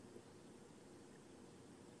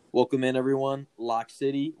Welcome in, everyone. Lock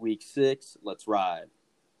City, Week 6. Let's ride.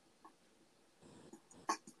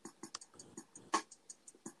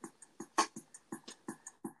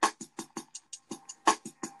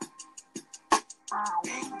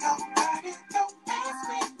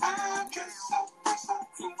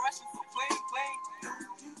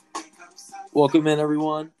 Welcome in,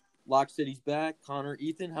 everyone. Lock City's back. Connor,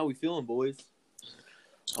 Ethan, how we feeling, boys?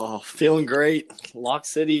 Oh, feeling great. Lock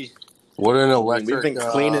City. What an electric. We've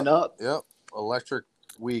been cleaning up. Yep. Electric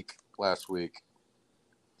week last week.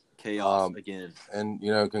 Chaos again. And,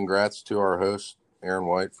 congrats to our host, Aaron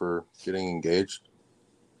White, for getting engaged.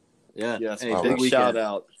 Yeah. Yes, Hey, big shout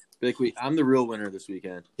out. Big week. I'm the real winner this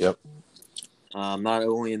weekend. Yep. Not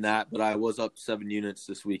only in that, but I was up 7 units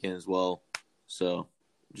this weekend as well. So,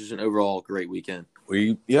 just an overall great weekend.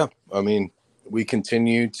 We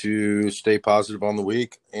continue to stay positive on the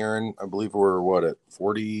week. Aaron, I believe we're at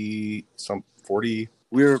 40?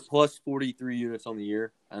 We're plus 43 units on the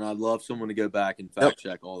year, and I'd love someone to go back and fact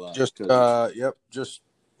check all that. Just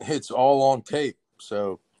it's all on tape.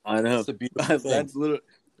 So I know. That's the beautiful thing. That's literally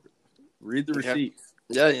read the receipts.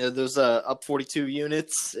 Yeah, there's up 42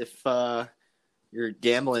 units. If you're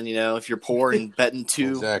gambling, if you're poor and betting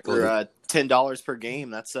two Exactly. or $10 per game,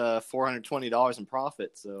 that's $420 in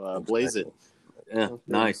profit. So blaze it. Yeah,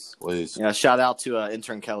 nice. Please. Yeah, shout out to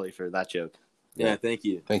intern Kelly for that joke. Yeah, thank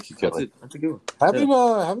you. Thank you, Kelly. That's a good one.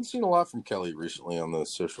 Haven't seen a lot from Kelly recently on the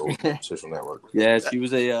social network. Yeah, she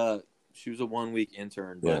was a 1 week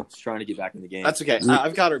intern, but she's trying to get back in the game. That's okay.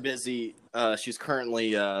 I've got her busy. She's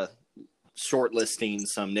currently shortlisting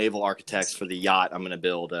some naval architects for the yacht I'm going to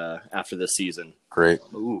build after this season. Great.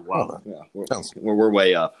 Ooh, wow. Yeah, we're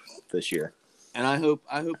way up this year. And I hope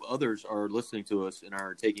others are listening to us and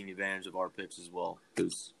are taking advantage of our picks as well.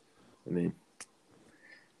 Because,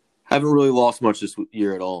 haven't really lost much this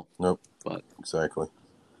year at all. Nope. But exactly.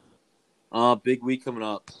 Big week coming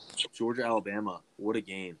up. Georgia, Alabama. What a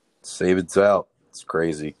game. Saban's out. It's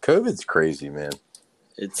crazy. COVID's crazy, man.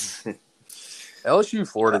 It's LSU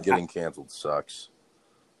Florida getting canceled sucks.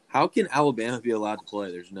 How can Alabama be allowed to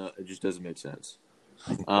play? It just doesn't make sense.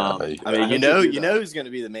 you know who's going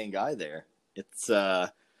to be the main guy there. It's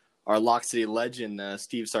our Lock City legend,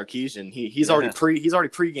 Steve Sarkisian. He's already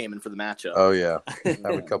pre-gaming for the matchup. Oh yeah,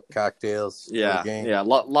 having a couple cocktails. Yeah, a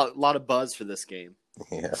lot of buzz for this game.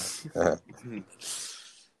 Yeah.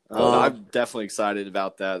 I'm definitely excited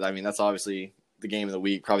about that. That's obviously the game of the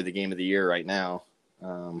week, probably the game of the year right now.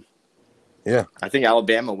 Yeah, I think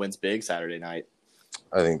Alabama wins big Saturday night.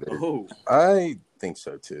 I think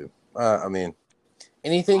so too.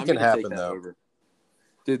 Anything can happen though. Over.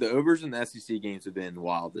 Dude, the overs in the SEC games have been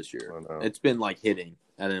wild this year. It's been hitting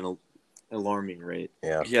at an alarming rate.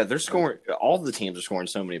 Yeah, they're scoring. All the teams are scoring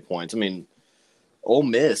so many points. Ole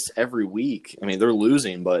Miss every week. They're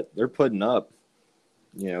losing, but they're putting up,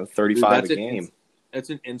 35 a game.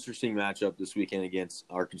 That's an interesting matchup this weekend against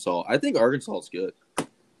Arkansas. I think Arkansas is good.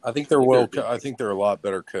 I think they're I think they're a lot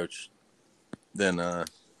better coached than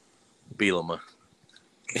Bielema.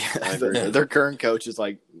 Yeah, their current coach is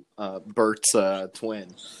like Bert's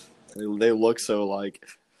twin. They look so like.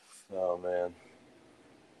 Oh man!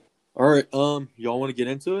 All right, y'all want to get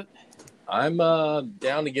into it? I'm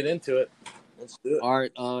down to get into it. Let's do it. All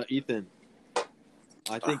right, Ethan.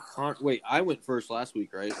 I think. Wait, I went first last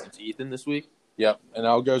week, right? It's Ethan this week. Yep, and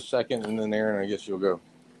I'll go second, and then Aaron, I guess you'll go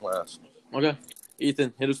last. Okay,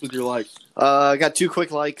 Ethan, hit us with your likes. I got 2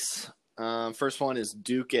 quick likes. First one is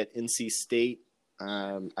Duke at NC State.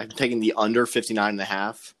 I'm taking the under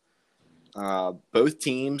 59.5. Both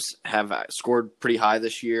teams have scored pretty high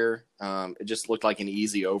this year. It just looked like an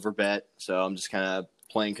easy over bet. So I'm just kind of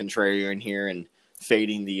playing contrarian here and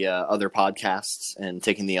fading the other podcasts and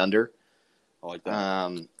taking the under. I like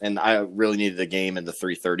that. And I really needed the game in the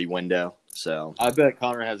 3:30 window. So I bet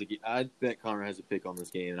Connor has a pick on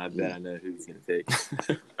this game, and I bet I know who he's going to take.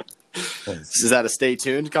 Is that a stay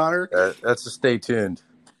tuned, Connor? That's a stay tuned.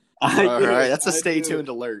 All right, that's a stay tuned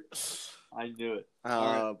alert. I knew it.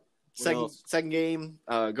 Second game,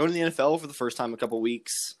 going to the NFL for the first time in a couple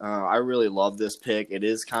weeks. I really love this pick. It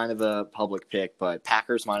is kind of a public pick, but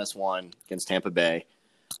Packers -1 against Tampa Bay.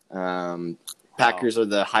 Packers are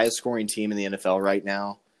the highest scoring team in the NFL right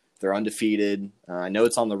now. They're undefeated. I know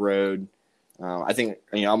it's on the road. I think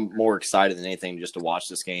I'm more excited than anything just to watch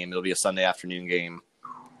this game. It'll be a Sunday afternoon game.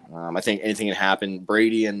 I think anything can happen.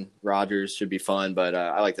 Brady and Rodgers should be fun, but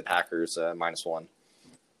I like the Packers -1.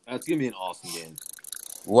 That's going to be an awesome game.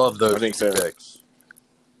 Love those picks.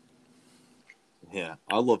 Yeah,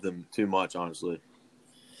 I love them too much, honestly.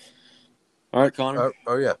 All right, Connor.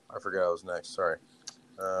 Oh yeah, I forgot I was next. Sorry.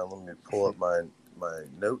 Let me pull up my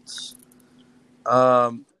notes.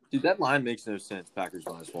 Dude, that line makes no sense. Packers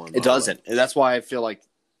 -1. It doesn't. And that's why I feel like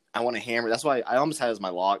I want to hammer. That's why I almost had it as my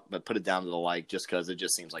lock, but put it down to the like just because it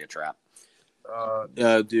just seems like a trap.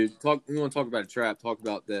 Dude, we want to talk about a trap. Talk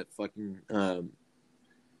about that fucking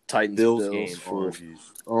Titans Bills game. jeez.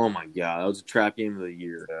 Oh my god, that was a trap game of the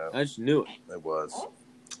year. Yeah. I just knew it. It was.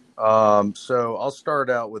 So I'll start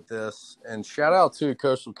out with this, and shout out to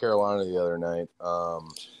Coastal Carolina the other night.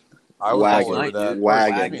 I was all over that.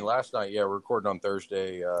 Wagon. Last night, yeah, we're recording on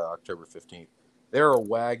Thursday, October 15th. They're a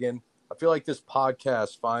wagon. I feel like this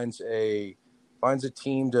podcast finds a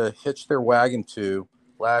team to hitch their wagon to.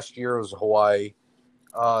 Last year it was Hawaii.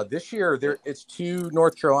 This year it's two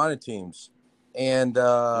North Carolina teams, and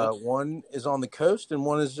one is on the coast and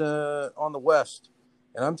one is on the west.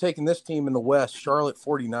 And I'm taking this team in the west, Charlotte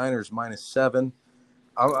 49ers -7.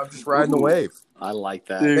 I'm just riding the wave. I like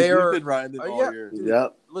that. Dude, You've been riding them all year.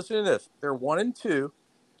 Yep. Listen to this. They're 1-2,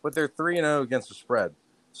 but they're 3-0 against the spread.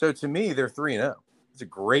 So to me, they're 3-0. It's a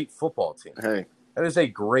great football team. Hey, that is a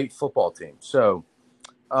great football team. So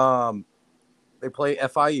they play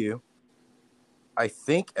FIU. I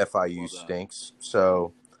think FIU stinks.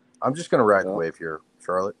 So I'm just going to ride the wave here.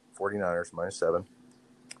 Charlotte 49ers -7.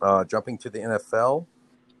 Jumping to the NFL,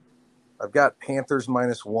 I've got Panthers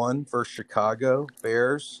 -1 versus Chicago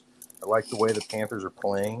Bears. I like the way the Panthers are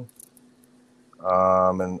playing.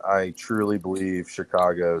 And I truly believe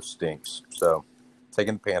Chicago stinks. So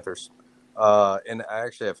taking the Panthers. And I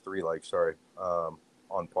actually have 3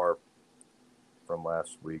 on par from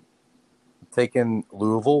last week. Taking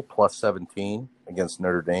Louisville +17 against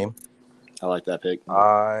Notre Dame. I like that pick.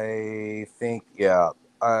 I think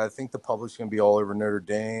the public's going to be all over Notre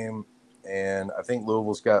Dame, and I think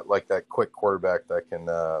Louisville's got like that quick quarterback that can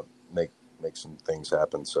make some things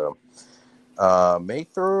happen. So may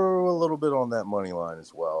throw a little bit on that money line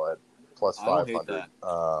as well at +500.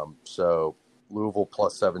 So Louisville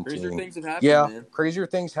 +17. Crazier things have happened, man. Crazier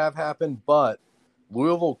things have happened, but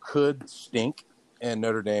Louisville could stink, and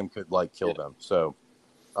Notre Dame could kill them. So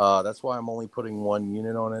that's why I'm only putting 1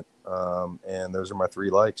 unit on it. And those are my 3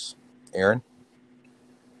 likes. Aaron?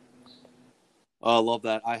 I love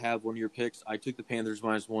that. I have one of your picks. I took the Panthers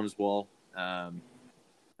 -1 as well.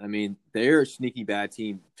 I mean, they're a sneaky bad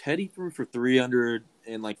team. Teddy threw for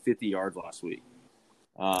 350 yards last week.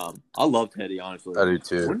 I love Teddy, honestly. I do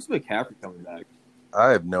too. When's McCaffrey coming back?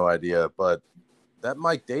 I have no idea, but that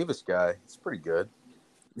Mike Davis guy, he's pretty good.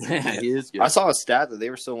 Yeah, he is good. I saw a stat that they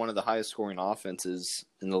were still one of the highest scoring offenses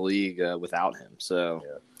in the league without him. So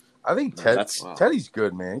I think Teddy's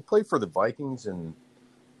good, man. He played for the Vikings, and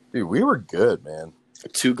dude, we were good, man.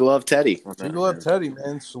 2-glove Teddy. 2-glove Teddy,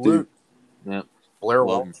 man. Salute. Yeah. Blair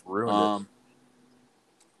Walsh ruined it.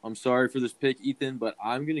 I'm sorry for this pick, Ethan, but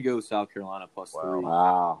I'm going to go with South Carolina +3.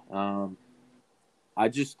 Wow. I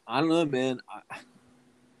don't know, man.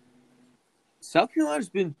 South Carolina's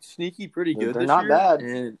been sneaky pretty good They're this not year. bad.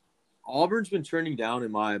 And Auburn's been trending down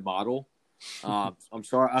in my model. I'm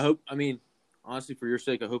sorry. Honestly, for your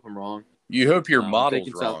sake, I hope I'm wrong. You hope your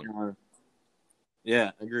model's wrong.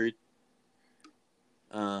 Yeah, agreed.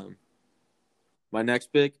 My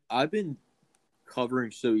next pick, I've been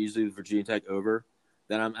covering so easily with Virginia Tech over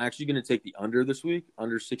that I'm actually going to take the under this week,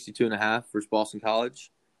 under 62.5 versus Boston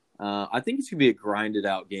College. I think it's going to be a grinded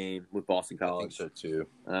out game with Boston College. I think so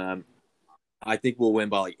too. I think we'll win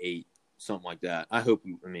by 8, something like that. I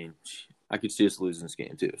could see us losing this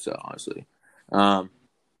game too. So honestly,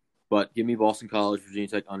 but give me Boston College, Virginia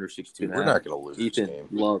Tech under 62.5. We're not going to lose Ethan, this game.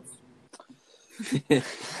 Love.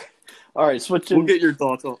 All right, switching. We'll get your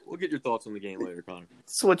thoughts on the game later, Connor.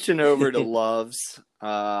 Switching over to loves.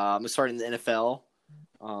 I'm gonna start in the NFL.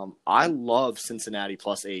 I love Cincinnati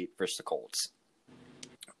 +8 versus the Colts.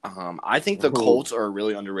 I think the Colts are a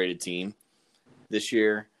really underrated team this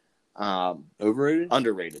year. Overrated?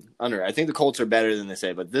 Underrated. I think the Colts are better than they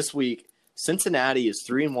say, but this week Cincinnati is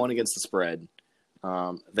 3-1 against the spread.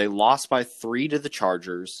 They lost by 3 to the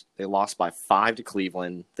Chargers. They lost by 5 to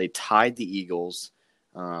Cleveland. They tied the Eagles.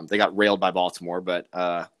 They got railed by Baltimore, but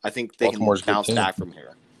I think they can bounce back from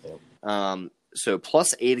here. Yep. So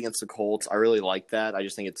 +8 against the Colts. I really like that. I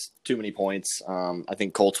just think it's too many points. I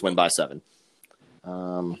think Colts win by 7.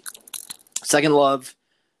 Second love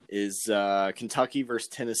is Kentucky versus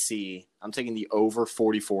Tennessee. I'm taking the over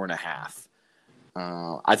 44.5.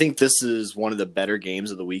 I think this is one of the better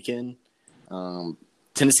games of the weekend.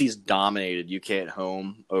 Tennessee's dominated UK at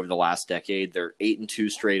home over the last decade. They're 8-2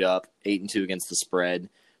 straight up, 8-2 against the spread.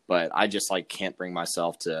 But I just can't bring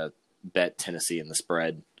myself to bet Tennessee in the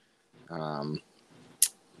spread.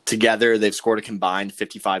 Together, they've scored a combined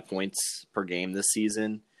 55 points per game this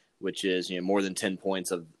season, which is more than 10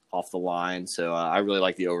 points off the line. So I really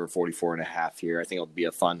like the over 44.5 here. I think it'll be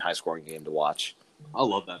a fun, high-scoring game to watch. I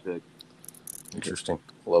love that pick. Interesting.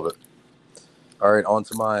 Love it. All right, on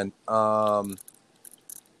to mine.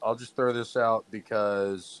 I'll just throw this out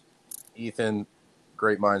because Ethan,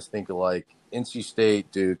 great minds think alike. NC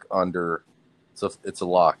State, Duke, under. It's a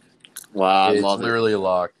lock. Wow, I It's love literally a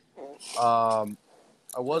lock. I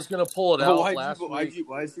was going to pull it out last week.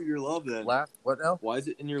 Why is it your love then? What now? Why is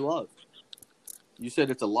it in your love? You said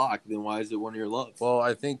it's a lock. Then why is it one of your loves? Well,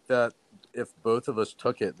 I think that if both of us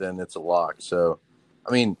took it, then it's a lock. So,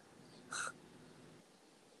 I mean,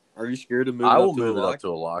 are you scared to move? I will move it up to a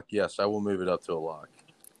lock. Yes, I will move it up to a lock.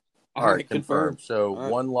 All right, confirmed. So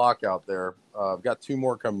right. One lock out there. I've got two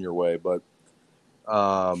more coming your way, but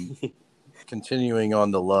continuing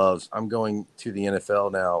on the loves, I'm going to the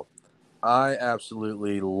NFL now. I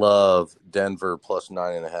absolutely love Denver plus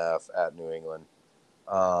 9.5 at New England.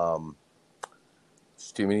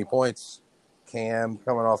 It's too many points. Cam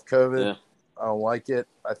coming off COVID. Yeah. I don't like it.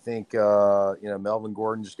 I think Melvin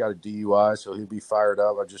Gordon just got a DUI, so he'll be fired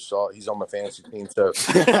up. I just saw he's on my fantasy team, so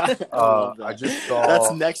I just saw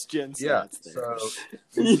that's next gen stats. Yeah, there.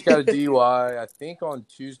 so he just got a DUI. I think on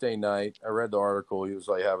Tuesday night. I read the article. He was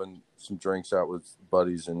like having some drinks out with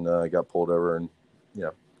buddies and got pulled over and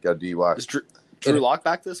got a DUI. Is Drew Lock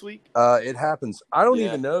back this week? It happens. I don't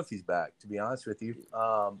even know if he's back, to be honest with you.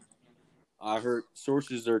 I heard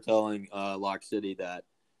sources are telling Lock City that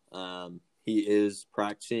he is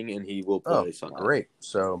practicing and he will play Sunday. Great.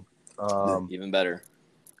 So even better.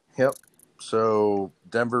 Yep. So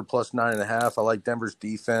Denver plus 9.5. I like Denver's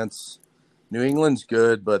defense. New England's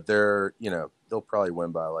good, but they'll probably win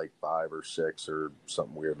by like 5 or 6 or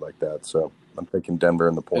something weird like that. So I'm thinking Denver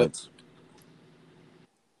in the points. Yep.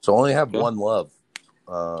 So I only have one love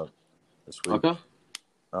this week. Okay.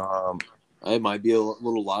 It might be a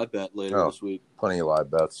little live bet later this week. Plenty of live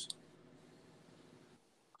bets.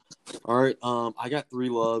 All right. I got 3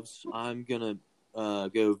 loves. I'm gonna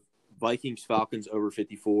go Vikings Falcons over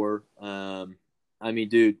 54.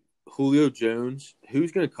 Dude, Julio Jones.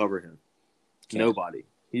 Who's gonna cover him? Nobody.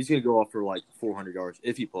 He's gonna go off for like 400 yards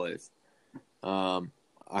if he plays. I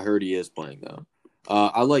heard he is playing though.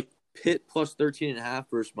 I like Pitt plus 13.5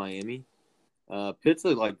 versus Miami. Pitt's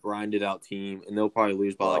a grinded out team, and they'll probably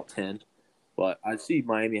lose by 10. But I see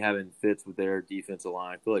Miami having fits with their defensive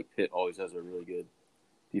line. I feel like Pitt always has a really good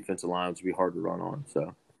defensive line, which would be hard to run on.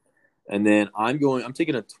 So, and then I'm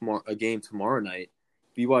taking a game tomorrow night.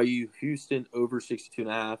 BYU Houston over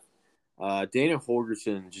 62.5. Daniel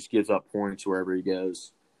Holgorsen just gives up points wherever he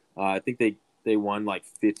goes. I think they won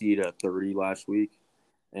 50-30 last week,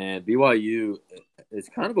 and BYU is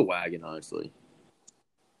kind of a wagon, honestly.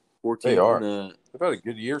 14. They are. They've had a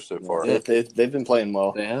good year so far. They've been playing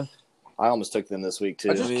well. They have. I almost took them this week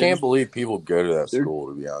too. I just can't believe people go to that school.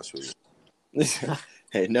 To be honest with you.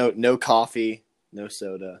 Hey, no coffee, no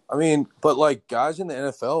soda. I mean, but guys in the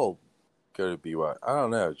NFL go to BYU. I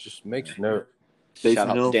don't know. It just makes no. Shout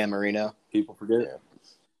out to Dan Marino. People forget,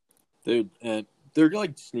 dude. And they're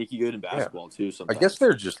sneaky good in basketball too. Sometimes I guess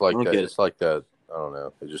they're just like that. It's like that. I don't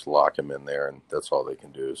know. They just lock him in there, and that's all they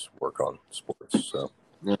can do is work on sports. So,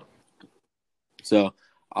 yeah. So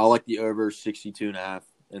I like the over 62.5.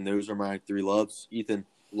 And those are my 3 loves. Ethan,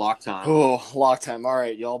 lock time. Oh, lock time. All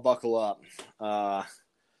right, y'all buckle up.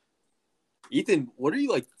 Ethan, what are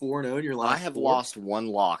you 4-0 in your last? I have lost 1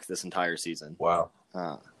 lock this entire season. Wow.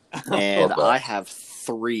 And I have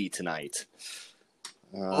 3 tonight.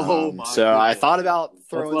 Oh my! So goodness. I thought about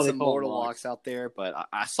throwing some mortal locks out there, but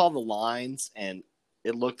I saw the lines and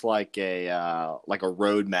it looked like a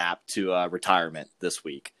roadmap to retirement this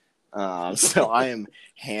week. So I am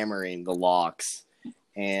hammering the locks.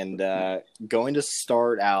 And going to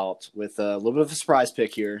start out with a little bit of a surprise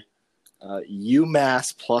pick here. UMass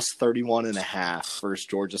plus 31.5 versus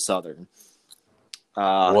Georgia Southern.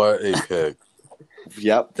 What a pick.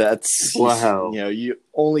 Yep, that's wow. You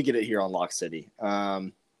only get it here on Lock City.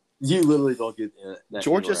 You literally don't get that.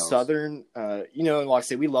 Georgia Southern, in Lock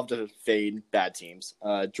City, we love to fade bad teams.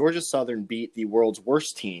 Georgia Southern beat the world's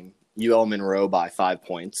worst team, UL Monroe, by 5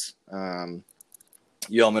 points.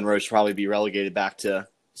 UL Monroe should probably be relegated back to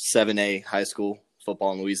 7A high school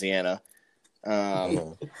football in Louisiana.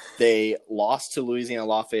 They lost to Louisiana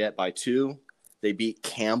Lafayette by 2. They beat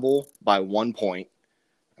Campbell by 1 point.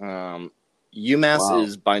 UMass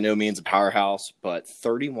is by no means a powerhouse, but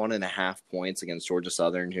 31.5 points against Georgia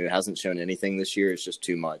Southern, who hasn't shown anything this year, is just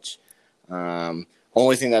too much.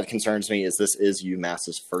 Only thing that concerns me is this is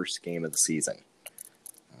UMass's first game of the season.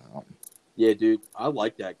 Yeah, dude, I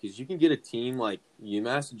like that because you can get a team like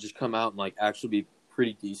UMass and just come out and actually be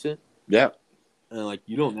pretty decent. Yeah. and like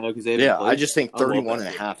you don't know because they haven't Yeah, played I just yet. think I love 31 that and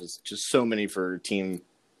a pick. half is just so many for a team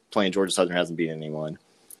playing Georgia Southern hasn't beaten anyone.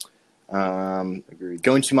 Agreed.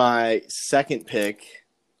 Going to my second pick,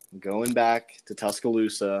 going back to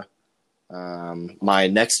Tuscaloosa. My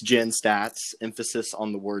next gen stats, emphasis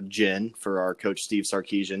on the word gen for our coach Steve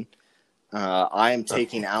Sarkisian. I am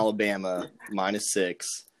taking Alabama -6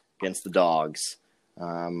 against the Dogs.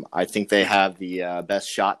 I think they have the best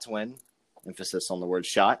shot to win, emphasis on the word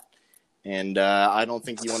shot. And I don't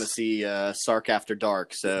think you want to see Sark after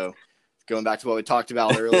dark. So going back to what we talked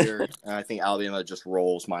about earlier, I think Alabama just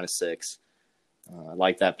rolls -6. I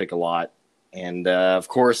like that pick a lot. And, of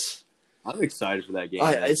course, I'm excited for that game.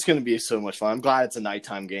 it's going to be so much fun. I'm glad it's a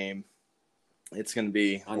nighttime game. It's going to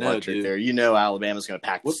be I know, electric dude. there. You know Alabama's going to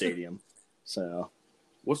pack the What's the- stadium. So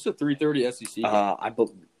What's the 3:30 SEC game?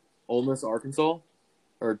 Ole Miss, Arkansas,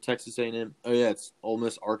 or Texas A&M? Oh yeah, it's Ole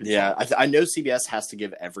Miss, Arkansas. yeah, I know CBS has to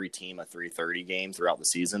give every team a 3:30 game throughout the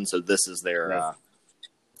season. So this is their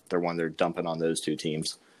one they're dumping on those two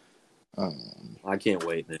teams. I can't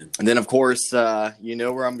wait, man. And then, of course, you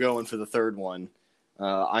know where I'm going for the third one.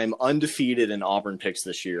 I'm undefeated in Auburn picks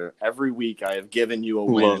this year. Every week I have given you a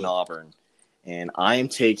win Love in it. Auburn. And I am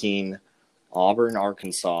taking Auburn,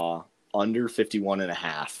 Arkansas under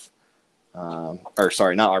 51.5. Or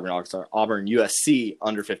sorry, not Auburn, Arkansas. Auburn, USC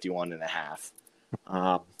under 51.5.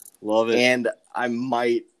 Love it. And I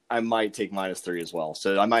might take -3 as well.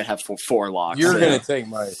 So I might have four locks. You're So- going to take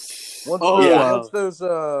my. Once, wow. once those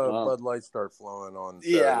Bud Lights start flowing on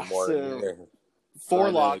Saturday morning. so- Four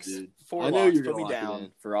I know, locks. dude. Four I know locks. you're Put gonna me lock it down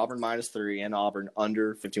in. for Auburn -3 and Auburn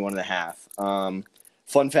under 51.5.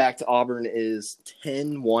 Fun fact: Auburn is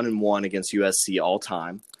 10-1-1 against USC all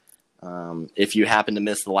time. If you happen to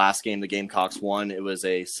miss the last game the Gamecocks won, it was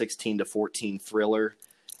a 16-14 thriller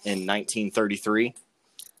in 1933.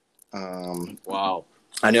 Wow.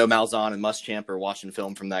 I know Malzahn and Muschamp are watching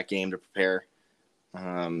film from that game to prepare.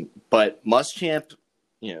 But Muschamp,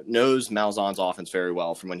 knows Malzahn's offense very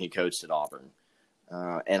well from when he coached at Auburn.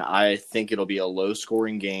 And I think it'll be a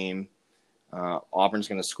low-scoring game. Auburn's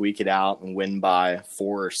going to squeak it out and win by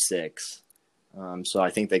 4 or 6. So I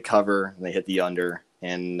think they cover and they hit the under.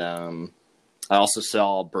 And I also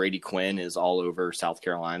saw Brady Quinn is all over South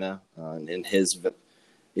Carolina in his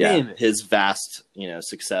vast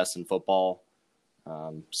success in football.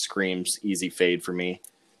 Screams easy fade for me.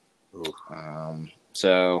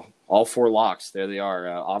 So all 4 locks, there they are.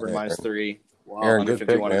 Auburn -3, Wow. Aaron, under good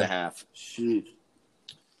pick, 51.5. Shoot.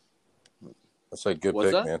 That's a good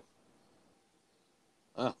What's pick, that?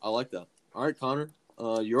 man. I like that. All right, Connor. You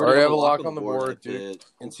Already already have a lock on the board, I dude. did.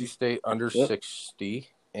 NC State under Yep. 60.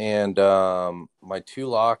 And my 2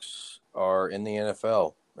 locks are in the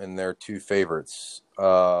NFL, and they're 2 favorites.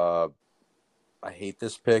 I hate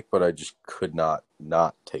this pick, but I just could not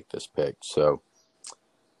take this pick. So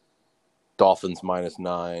Dolphins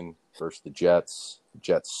 -9 versus the Jets. The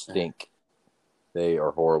Jets stink. They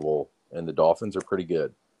are horrible, and the Dolphins are pretty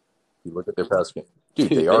good. You look at their past game. Dude,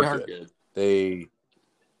 they are good. They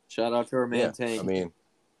Shout out to our man Tank. I mean,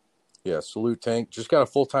 salute Tank. Just got a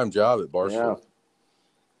full-time job at Barstool. Yeah.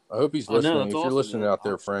 I hope he's I know, listening. that's If you're awesome, listening man. out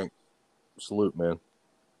there, Frank, salute, man.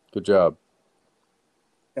 Good job.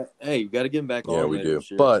 Hey, you got to get him back on. Yeah, we later do.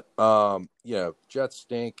 this year. But, Jets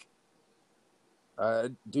stink.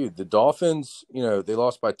 Dude, the Dolphins, they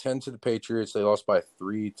lost by 10 to the Patriots. They lost by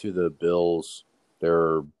 3 to the Bills.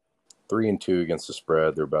 They're 3-2 against the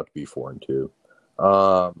spread. They're about to be 4-2.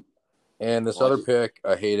 And this other pick,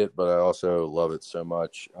 I hate it, but I also love it so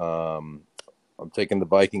much. I'm taking the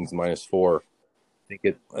Vikings -4.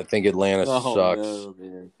 I think Atlanta sucks. No,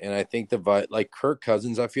 man. And I think Kirk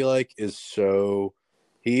Cousins, I feel like,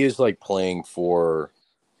 he is like playing for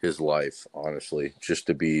his life, honestly, just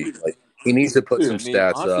to be like, he needs to put Dude, some I mean,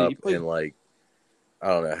 stats honestly, he up played- and I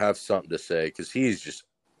don't know, have something to say, because he's just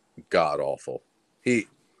god awful. He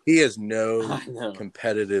has no I know.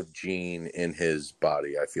 competitive gene in his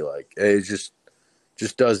body. I feel like it just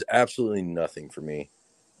does absolutely nothing for me.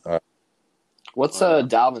 What's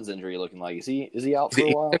Dalvin's injury looking like? Is he out for a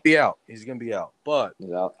He's while? gonna be out. He's gonna be out, but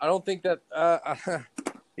He's out. I don't think that.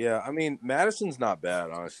 Yeah, I mean, Madison's not bad,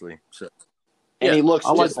 honestly. So, And he looks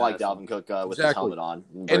I like just like Madison. Dalvin Cook with his Exactly. helmet on.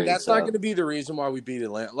 and that's not going to be the reason why we beat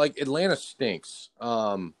Atlanta. Like, Atlanta stinks.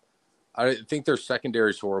 I think their secondary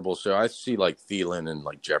is horrible. So I see Thielen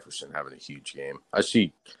and Jefferson having a huge game. I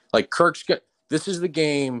see Kirk's got. This is the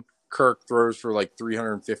game Kirk throws for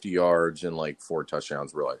 350 yards and 4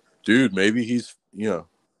 touchdowns. We're like, dude, maybe he's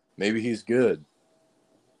good.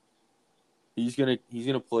 He's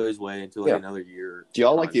gonna play his way into another year. Do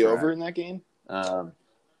y'all like the contract. over in that game?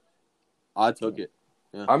 I took it.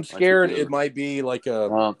 Yeah, I'm scared I took the it might be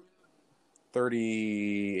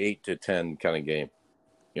 38-10 kind of game.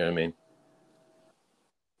 You know what I mean?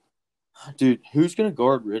 Dude, who's going to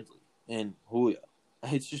guard Ridley and Julio?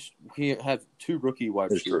 It's just we have two rookie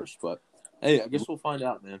wide It's true. receivers, but hey, I guess we'll find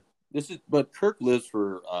out, man. But Kirk lives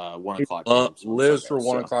for 1 o'clock games. Lives Sunday, for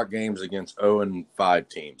 1 o'clock games against 0-5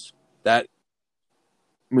 teams. That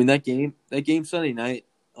game Sunday night,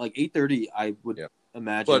 like 8:30, I would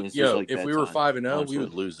imagine. But is just like if we were 5-0, honestly. we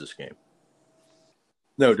would lose this game.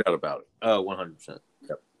 No doubt about it. Oh, 100%.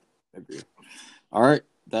 Yep. Agree. All right,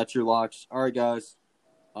 that's your locks. All right, guys.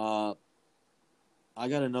 I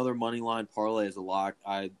got another money line parlay as a lock.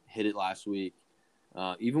 I hit it last week.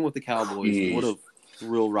 Even with the Cowboys, Jeez. what a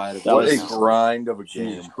thrill ride of What a a game. grind of a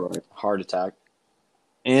game. Heart attack.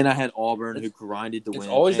 And I had Auburn, who grinded to win. It's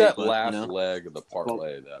always that but, last leg of the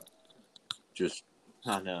parlay that just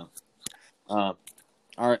I know. All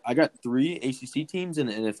right, I got 3 ACC teams in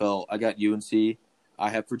the NFL. I got UNC, I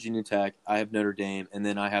have Virginia Tech, I have Notre Dame, and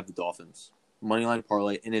then I have the Dolphins. Moneyline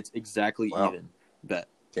parlay, and it's exactly even bet.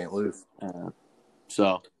 can't lose.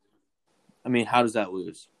 So, I mean, how does that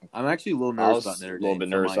lose? I'm actually a little I nervous was about Notre a Dame. little bit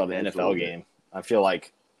nervous about the NFL game. I feel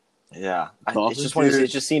like, it's Dolphins, just one of those, it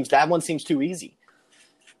just seems that one seems too easy.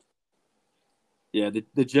 Yeah,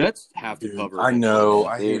 the Jets have to cover. I know.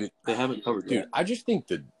 I hate it. They haven't covered Dude, yet. I just think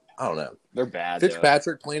I don't know. They're bad.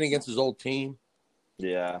 Fitzpatrick playing against his old team.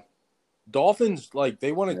 Yeah. Dolphins,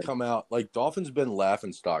 they want to come out. Dolphins been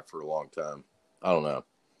laughing stock for a long time. I don't know.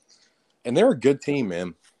 And they're a good team,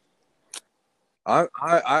 man. I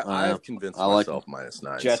have convinced myself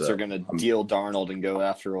 -9. Jets are going to deal Darnold and go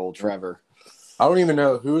after old Trevor. I don't even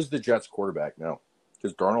know who is the Jets quarterback now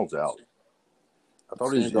because Darnold's out. I thought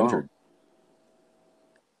he was injured.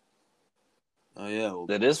 Oh, yeah. Well,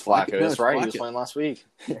 It is Flacco. That's right. He was Flacco. playing last week.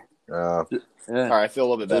 Uh, All right, I feel a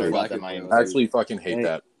little bit better about that Flacco Miami. I actually fucking hate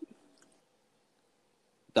that.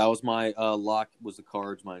 That was my lock. Was the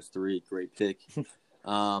Cards -3. Great pick.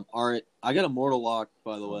 All right, I got a mortal lock,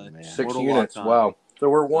 by the way. man. 6 Mortal units. lock time. Wow. So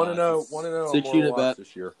we're 1-0. 1-0 on 6 Mortal unit Locks bet.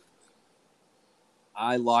 this year.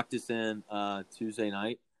 I locked this in Tuesday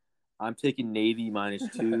night. I'm taking Navy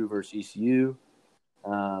 -2 versus ECU.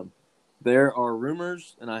 There are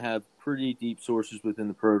rumors, and I have pretty deep sources within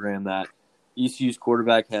the program that ECU's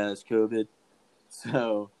quarterback has COVID.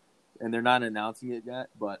 So, and they're not announcing it yet,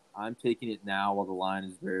 but I'm taking it now while the line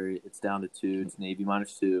is it's down to 2. It's Navy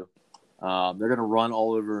 -2. They're going to run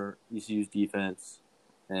all over ECU's defense,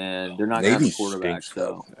 and they're not going to have a quarterback.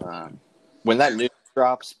 So, when that news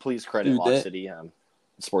drops, please credit Dude, Lock City,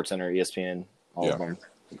 SportsCenter, ESPN, all of them.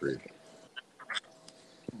 Agreed.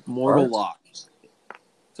 mortal Alright. lock.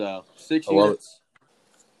 So 6 I love units.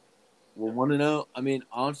 We're 1-0. I mean,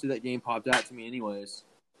 honestly, that game popped out to me anyways.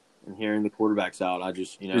 And hearing the quarterback's out, I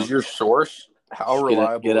just, Is your source how Just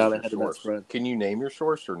reliable get out is ahead of your that source? spread. Can you name your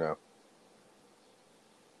source or no?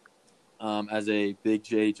 As a Big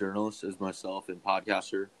J journalist, as myself and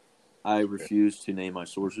podcaster, I refuse to name my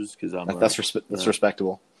sources because I'm That's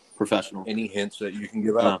respectable. professional. Any hints that you can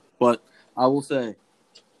give out? But I will say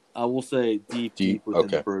deep within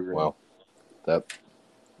the program. Well, that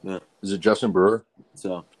Yeah. is it. Justin Brewer.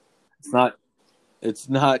 So it's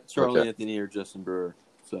not Charlie Anthony or Justin Brewer.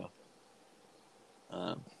 So,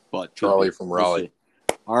 but Charlie could be. from We'll Raleigh.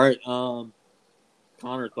 see. All right,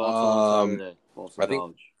 Connor, thoughts on Saturday? Boston I think-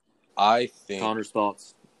 College. Connor's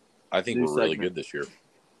thoughts. I think New we're really segment. good this year.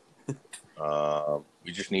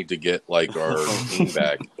 We just need to get our team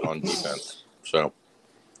back on defense. So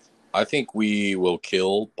I think we will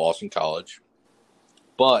kill Boston College,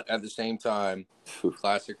 but at the same time,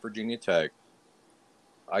 classic Virginia Tech.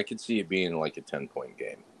 I could see it being like a 10-point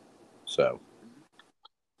game. So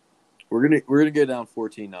We're gonna get down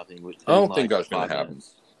 14-0. I don't think that's gonna happen.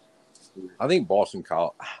 I think Boston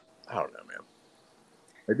College. I don't know, man.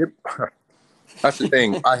 That's the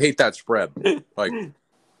thing. I hate that spread. Like,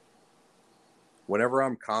 whenever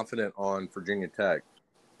I'm confident on Virginia Tech,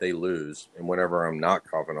 they lose, and whenever I'm not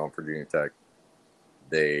confident on Virginia Tech,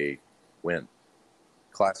 they win.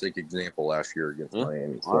 Classic example last year against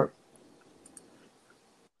Miami. So. All right.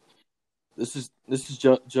 This is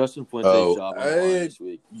Justin Fuente's job on the line this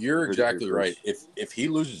week. You're Heard it here exactly right. first. If he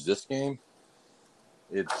loses this game,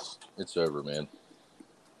 it's over, man.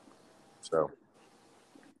 So.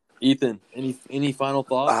 Ethan, any final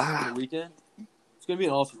thoughts for the weekend? It's gonna be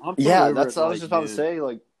an awesome. I'm Yeah, over that's at, what I was just about to noon, say.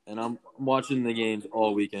 Like, and I'm watching the games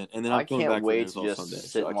all weekend, and then I'm I coming can't back wait for to NFL just Sunday. sit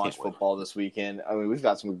so and I watch can't wait. football this weekend. I mean, we've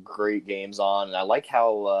got some great games on, and I like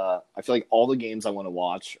how I feel like all the games I want to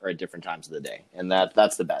watch are at different times of the day, and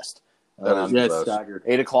that's the best. That is Yeah, the it's best. staggered.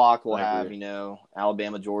 8:00 we'll I have agree.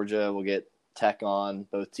 Alabama, Georgia. We'll get Tech on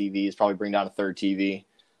both TVs. Probably bring down a third TV.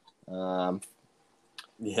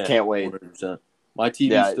 Yeah, Can't wait. 100%. My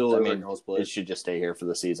TV's Yeah, still I over mean, in Hell's it Place. should just stay here for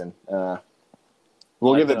the season.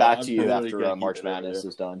 We'll give it back to you really after gonna keep March it over Madness there.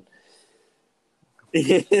 is done.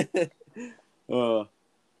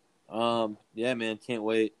 Yeah, man, can't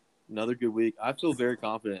wait. Another good week. I feel very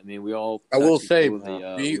confident. I mean, we all. I will texted say,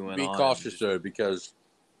 before be we went be on cautious and though, because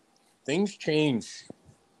things change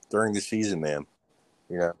during the season, man.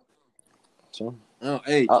 You know, So, oh,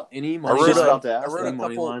 hey, Uh, any I money was just line? about to ask wrote that. a Any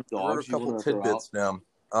money couple. line I wrote a dogs you couple want to throw out? tidbits now.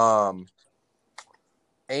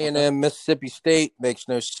 A&M Mississippi State makes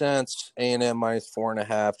no sense. A&M minus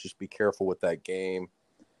 4.5. Just be careful with that game.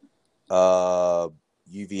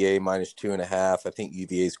 UVA minus 2.5. I think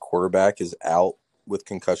UVA's quarterback is out with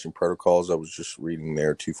concussion protocols. I was just reading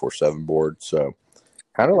their 247 board, so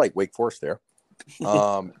kind of like Wake Forest there.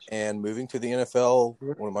 And moving to the NFL,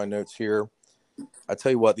 one of my notes here. I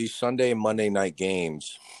tell you what, these Sunday and Monday night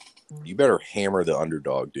games, you better hammer the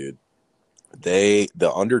underdog, dude. The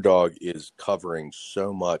underdog is covering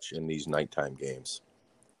so much in these nighttime games.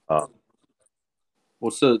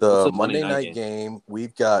 What's The the Monday night game,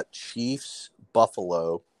 we've got Chiefs,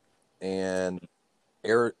 Buffalo, and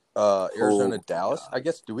Arizona, Dallas. I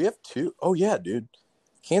guess, do we have two? Oh, yeah, dude.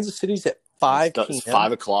 Kansas City's at 5 p.m. It's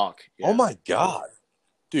 5 o'clock. Yeah. Oh, my God.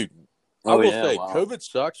 Dude, I Oh, will yeah, say, wow. COVID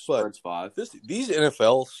sucks, but Spread's 5. these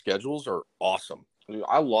NFL schedules are awesome.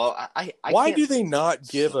 I love. I Why can't- do they not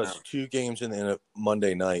give us Yeah. 2 games in the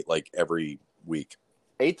Monday night like every week?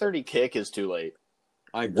 8:30 kick is too late.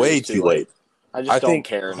 I agree. Way It's too late. I just I don't think-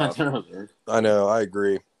 care enough. I know, I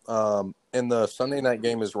agree. And the Sunday night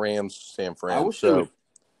game is Rams San Fran. I wish so they would.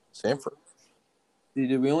 San Fran.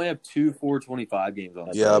 Dude, we only have 2 425 games on.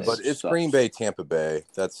 Yeah, Sunday, but which it's sucks. Green Bay, Tampa Bay.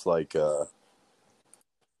 That's like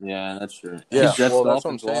Yeah, that's true. yeah, Jets, well, that's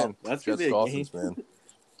what I'm Dolphins, wow. saying. That's gonna Jets, be a Dolphins, game. man.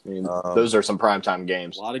 I mean, Um, those are some primetime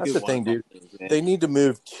games. A lot of That's good the thing, 1 dude. o'clock games, man. They need to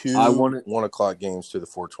move 2 I want it- 1 o'clock games to the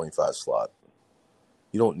 425 slot.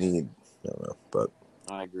 You don't need, I don't know, but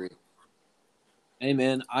I agree. Hey,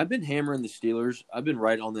 man, I've been hammering the Steelers. I've been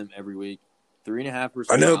right on them every week. 3.5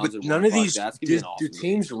 versus I know, Browns but at none 1 of o'clock. these That's gonna be an awesome do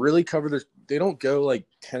teams game. really cover this. They don't go like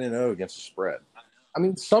 10-0 against the spread. I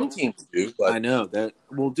mean, some teams do, but I know that.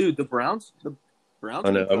 Well, dude, the Browns. I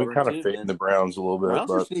know. I've been kind of too, fading man. the Browns a little bit,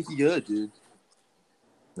 Browns are but sneaky good, dude.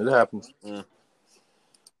 it happens.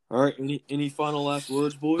 All right, any final last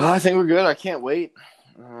words, boys? I think we're good. I can't wait.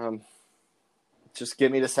 Just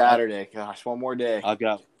get me to Saturday. Gosh, one more day. I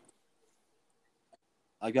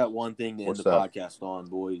got one thing to end What's the that? podcast on,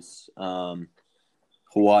 boys.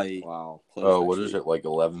 Hawaii. Wow. plays Oh, next what is week. it, like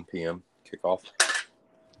 11 p.m. kickoff?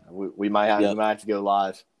 We might have to go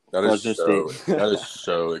live. That is Fresno so. That is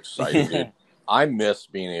so exciting, dude. I miss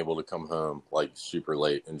being able to come home like super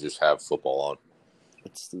late and just have football on.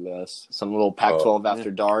 It's the best. Some little Pac-12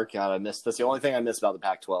 after dark. God, I miss. That's the only thing I miss about the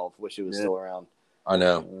Pac-12. Wish it was still around. I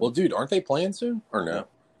know. Well, dude, aren't they playing soon or no?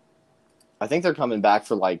 I think they're coming back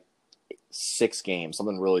for like 6 games,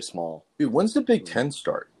 something really small. Dude, when's the Big Ten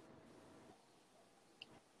start?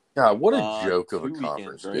 God, what a joke of a 2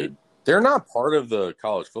 conference, weekends, right? dude. They're not part of the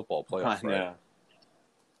college football I playoffs, know. right?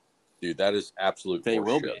 Dude, that is absolute They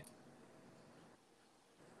will bullshit. be.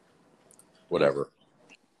 Whatever.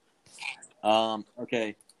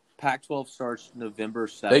 Okay. Pac-12 starts November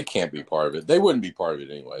 7th. They can't be part of it. They wouldn't be part of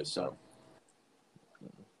it anyway, so.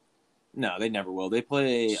 No, they never will. They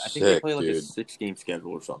play. I think Sick, they play like a dude. 6-game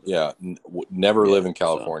schedule or something. Yeah, never Yeah, live in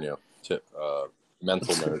California.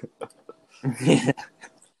 Mental note.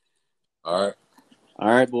 All right. All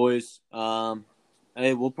right, boys.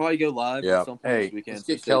 Hey, we'll probably go live Yeah. at some point Hey, this weekend. let's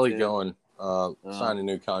so get stay Kelly tuned. going. Sign a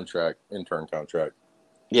new intern contract.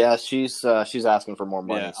 Yeah, she's asking for more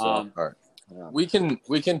money. Yeah. So Yeah. We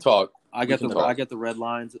can talk. I got can the talk. I got the red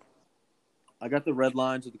lines. I got the red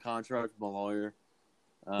lines of the contract with my lawyer.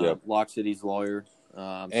 Yep. Lock City's lawyer.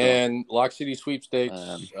 And Lock City Sweepstakes.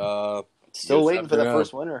 still Yes, waiting for the after now.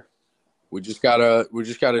 first winner. We just got a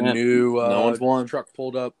Yeah. new No one's won. truck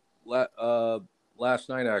pulled up last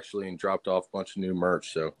night actually and dropped off a bunch of new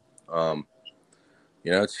merch. So,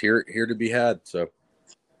 it's here to be had. So,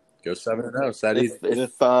 go 7-0. It's that easy.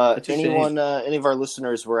 If anyone, any of our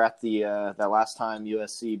listeners were at the that last time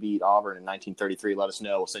USC beat Auburn in 1933, let us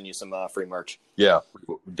know. We'll send you some free merch. Yeah,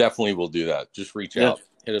 definitely we'll do that. Just reach Yeah. out.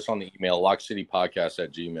 Hit us on the email,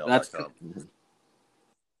 lockcitypodcast@gmail.com.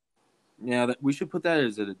 Yeah, we should put that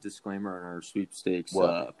as a disclaimer in our sweepstakes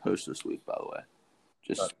What? post this week. By the way,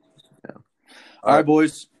 just All all right,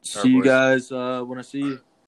 boys. See you boys. guys when I see you.